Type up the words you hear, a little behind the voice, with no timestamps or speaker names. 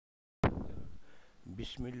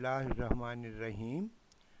Bismillahirrahmanirrahim.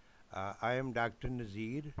 I am Dr.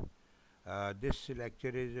 Nazir. This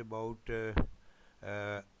lecture is about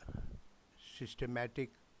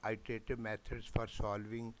systematic iterative methods for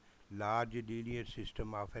solving large linear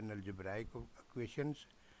system of an algebraic equations,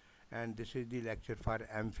 and this is the lecture for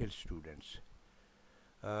MPhil students.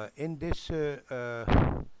 In this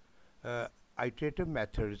iterative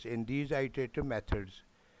methods,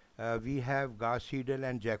 we have Gauss-Seidel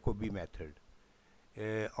and Jacobi method.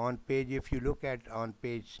 On page, if you look at on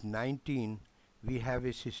page 19, we have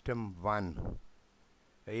a system 1,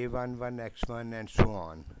 a11, x1 and so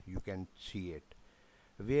on. You can see it,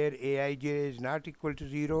 where aij is not equal to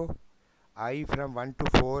 0, I from 1 to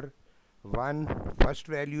 4, 1 first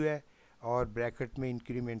value है और bracket में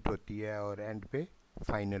increment होती है और and पे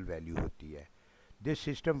final value होती है. This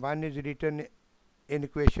system 1 is written in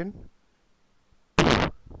equation.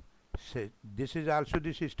 This is also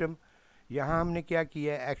the system. यहाँ हमने क्या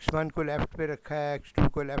किया है, x1 को लेफ़्ट पे रखा है, x2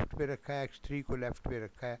 को लेफ़्ट पे रखा है, x3 को लेफ़्ट पे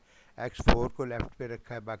रखा है, x4 को लेफ़्ट पे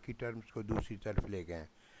रखा है, बाकी टर्म्स को दूसरी तरफ ले गए हैं.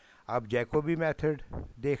 अब जैकोबी मेथड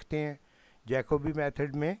देखते हैं. जैकोबी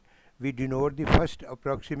मेथड में we denote the first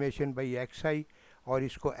approximation by xi और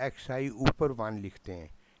इसको xi ऊपर 1 लिखते हैं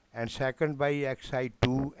and second by xi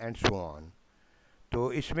 2 and so on.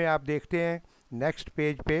 तो इसमें आप देखते हैं नेक्स्ट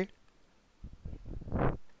पेज पे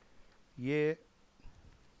ये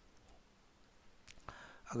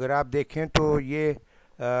अगर आप देखें तो ये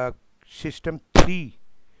सिस्टम 3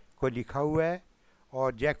 को लिखा हुआ है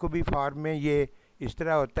और जैकोबी फॉर्म में ये इस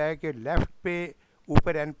तरह होता है कि लेफ़्ट पे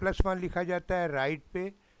ऊपर n+1 लिखा जाता है, राइट पे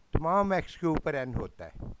तमाम x के ऊपर n होता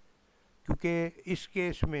है. क्योंकि इस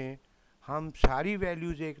केस में हम सारी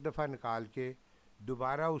वैल्यूज़ एक दफ़ा निकाल के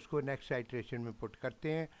दोबारा उसको नेक्स्ट आइट्रेशन में पुट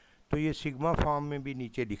करते हैं, तो ये सिग्मा फॉर्म में भी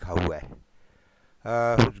नीचे लिखा हुआ है.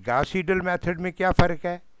 गॉस-सीडल मेथड में क्या फ़र्क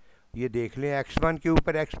है ये देख लें. x1 के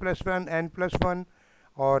ऊपर x+1 n+1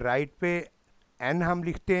 और राइट पे n हम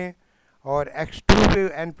लिखते हैं और x2 पे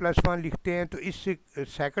n+1 लिखते हैं. तो इस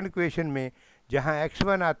सेकंड इक्वेशन में जहाँ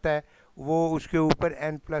x1 आता है वो उसके ऊपर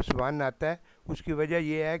n+1 आता है. उसकी वजह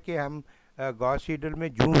ये है कि हम गॉस-सीडल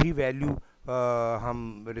में जो ही वैल्यू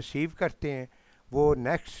हम रिसीव करते हैं वो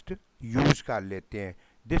नेक्स्ट यूज़ कर लेते हैं.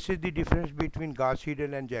 This is the difference between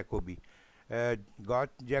Gauss-Seidel and Jacobi.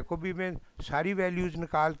 Jacobi में सारी वैल्यूज़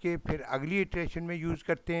निकाल के फिर अगली इटरेशन में यूज़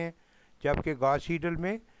करते हैं, जबकि गॉस-सीडल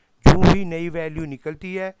में जो ही नई वैल्यू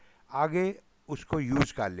निकलती है आगे उसको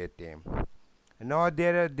यूज़ कर लेते हैं. Now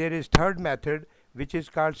there is third method which is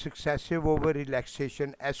called successive over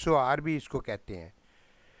relaxation, SOR भी इसको कहते हैं.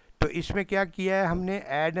 तो इसमें क्या किया है हमने,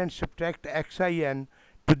 add and subtract xin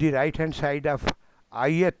to the right hand side of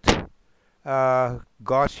ith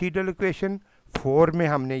Gauss-Seidel equation 4 में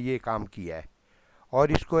हमने ये काम किया है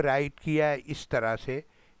और इसको राइट किया है इस तरह से.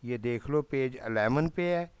 ये देख लो पेज 11 पे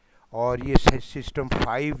है और ये सिस्टम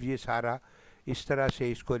 5 ये सारा इस तरह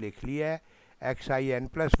से इसको लिख लिया है xi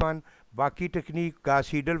n+1. बाकी टेक्निक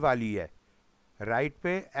गॉस-सीडल वाली है. राइट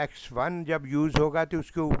पे x1 जब यूज़ होगा तो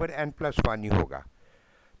उसके ऊपर n+1 ही होगा.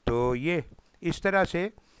 तो ये इस तरह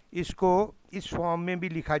से इसको इस फॉर्म में भी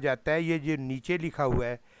लिखा जाता है. ये जो नीचे लिखा हुआ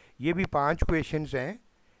है ये भी 5 क्वेश्चंस हैं,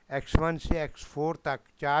 x1 से x4 तक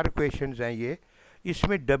 4 क्वेश्चंस हैं ये.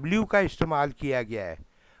 इसमें w का इस्तेमाल किया गया है.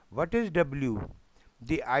 What is w?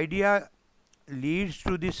 The idea leads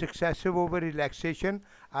to the successive over relaxation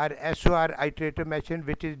और SOR iterative method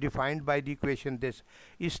which is defined by the equation this.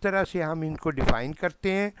 इस तरह से हम इनको डिफाइन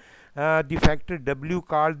करते हैं. The factor w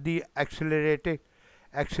called the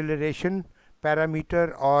acceleration parameter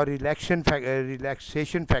और रिलैक्सेशन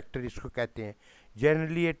फैक्टर इसको कहते हैं.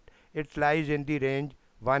 Generally it lies in the range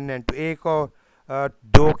 1 and 2, 1 और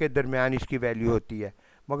 2 के दरमियान इसकी वैल्यू होती है,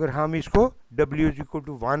 मगर हम इसको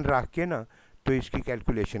w=1 रख के ना तो इसकी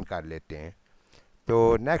कैलकुलेशन कर लेते हैं.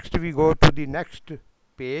 तो next we go to the next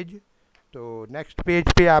page. तो नेक्स्ट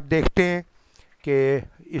पेज पे आप देखते हैं कि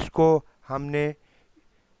इसको हमने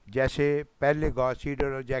जैसे पहले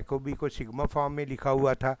गॉस-सीडल और जैकोबी को सिग्मा फॉर्म में लिखा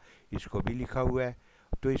हुआ था, इसको भी लिखा हुआ है.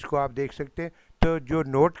 तो इसको आप देख सकते हैं. तो जो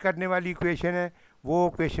नोट करने वाली इक्वेशन है वो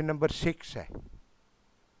क्वेश्चन नंबर 6 है.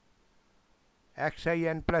 xi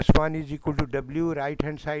n+1 is equal to w, right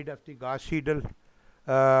hand side of the Gauss-Seidel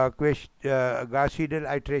Gauss-Seidel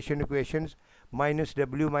iteration equations minus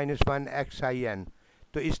w minus 1 xin.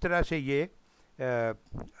 तो इस तरह से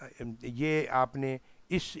ये आपने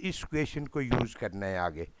इस इक्वेशन को यूज़ करना है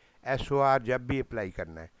आगे SOR जब भी अप्लाई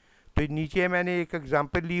करना है. तो नीचे मैंने एक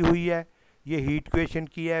एग्जांपल ली हुई है, ये हीट इक्वेशन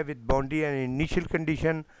की है with boundary and initial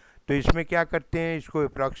condition. तो इसमें क्या करते हैं, इसको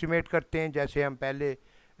अप्रॉक्सीमेट करते हैं जैसे हम पहले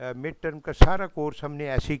मिड टर्म का सारा कोर्स हमने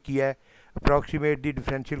ऐसे किया है। Approximate the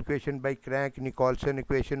differential equation by crank Nicholson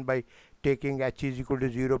equation by taking h is equal to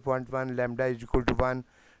 0.1, lambda is equal to 1।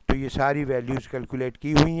 तो ये सारी वैल्यूज़ कैलकुलेट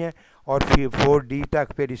की हुई हैं और फिर 4D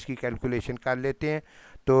तक फिर इसकी कैलकुलेशन कर लेते हैं।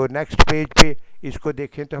 तो नेक्स्ट पेज पे इसको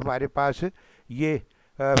देखें तो हमारे पास ये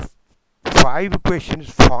 5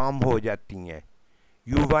 क्वेश्चंस फॉर्म हो जाती हैं।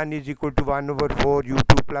 u1 is equal to 1/4,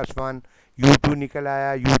 u2 plus 1, u2 निकल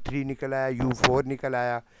आया, u3 निकल आया, u4 निकल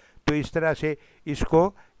आया। तो इस तरह से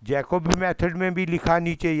इसको जैकोबी मेथड में भी लिखा,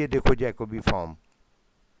 नीचे ये देखो जैकोबी फॉर्म।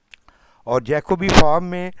 और जैकोबी फॉर्म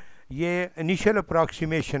में ये इनिशियल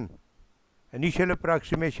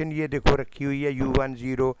अप्रॉक्सीमेशन ये देखो रखी हुई है, u1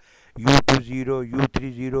 0, u2 0,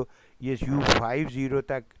 u3 0, ये u5 0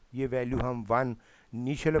 तक ये वैल्यू हम 1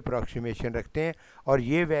 इनिशियल अप्रॉक्सीमेशन रखते हैं। और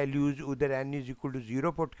ये वैल्यूज़ उधर n is equal to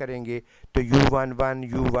 0 put करेंगे तो u1 1,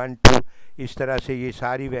 u1 2, इस तरह से ये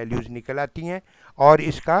सारी वैल्यूज़ निकल आती हैं। और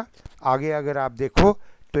इसका आगे अगर आप देखो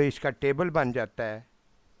तो इसका टेबल बन जाता है।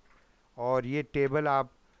 और ये टेबल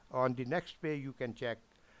आप on the next page you can check,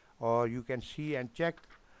 or you can see and check.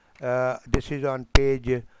 This is on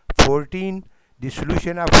page 14. The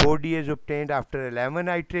solution of 4D is obtained after 11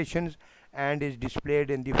 iterations and is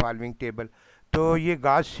displayed in the following table. तो ये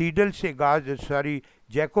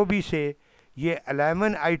Jacobi से ये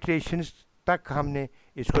 11 iterations तक हमने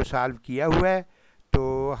इसको solve किया हुआ है।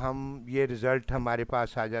 तो हम ये रिज़ल्ट हमारे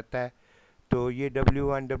पास आ जाता है। तो ये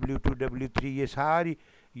W1, W2, W3 ये सारी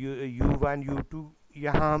U1, U2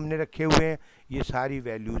 यहाँ हमने रखे हुए हैं, ये सारी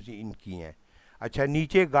वैल्यूज़ इनकी हैं। अच्छा,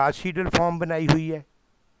 नीचे गॉस सीडल फॉर्म बनाई हुई है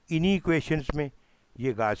इन्हीं इक्वेशंस में,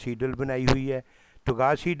 ये गॉस सीडल बनाई हुई है। तो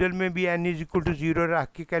गॉस सीडल में भी n इज इक्वल टू 0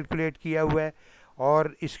 रख के कैलकुलेट किया हुआ है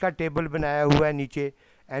और इसका टेबल बनाया हुआ है नीचे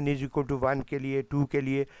n इज इक्वल टू 1 के लिए, 2 के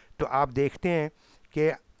लिए। तो आप देखते हैं कि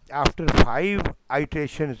after 5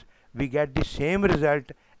 iterations we get the same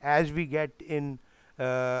result as we get in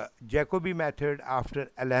Jacobi method after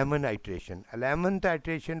 11 iteration. 11th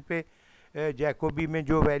iteration पे जैकोबी में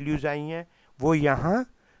जो वैल्यूज़ आई हैं वो यहाँ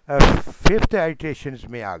 5th आइट्रेशंस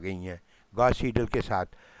में आ गई हैं गॉस सीडल के साथ।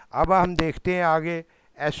 अब हम देखते हैं आगे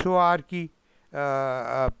SOR की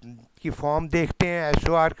फॉर्म देखते हैं,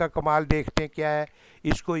 SOR का कमाल देखते हैं क्या है।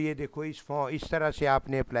 इसको ये देखो इस तरह से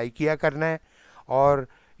आपने अप्लाई किया करना है और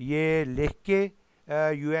ये लिख के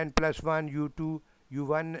UN+1, U2,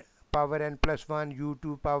 U1 power n plus 1,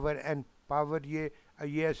 u2 power n power,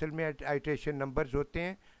 ये असल में आइट्रेशन नंबर्स होते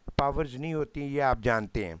हैं, पावर्स नहीं होती, ये आप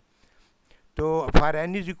जानते हैं। तो for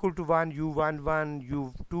n is equal to 1, u1 1,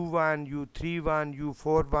 u2 1, u3 1,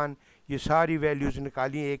 u4 1, ये सारी वैल्यूज़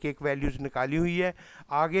निकाली, एक एक वैल्यूज़ निकाली हुई है।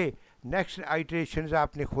 आगे नेक्स्ट आइट्रेशंस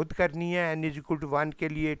आपने खुद करनी है, n इज इक्वल टू 1 के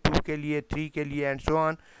लिए, 2 के लिए, 3 के लिए एंड सो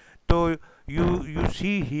ऑन। तो you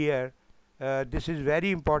see here, this is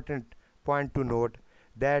very important point two note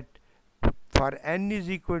that for n is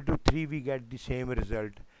equal to 3 we get the same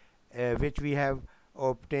result which we have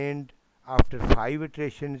obtained after 5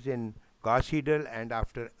 iterations in Gauss Seidel and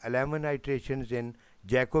after 11 iterations in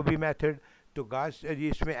Jacobi method। तो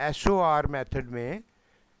इसमें SOR method में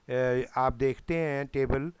आप देखते हैं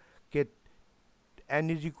table के n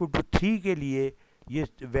is equal to 3 के लिए ये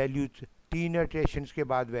वैल्यूज 3 इटरेशंस के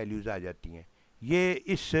बाद वैल्यूज़ आ जाती हैं। ये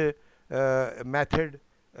इस मेथड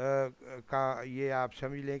का ये आप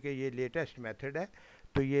समझ लें कि ये लेटेस्ट मेथड है।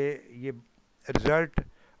 तो ये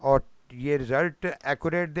रिज़ल्ट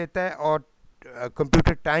एक्यूरेट देता है और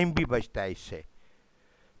कंप्यूटर टाइम भी बचता है इससे।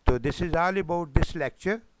 तो this is all about this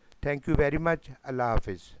lecture. Thank you very much. अल्लाह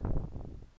हाफिज़।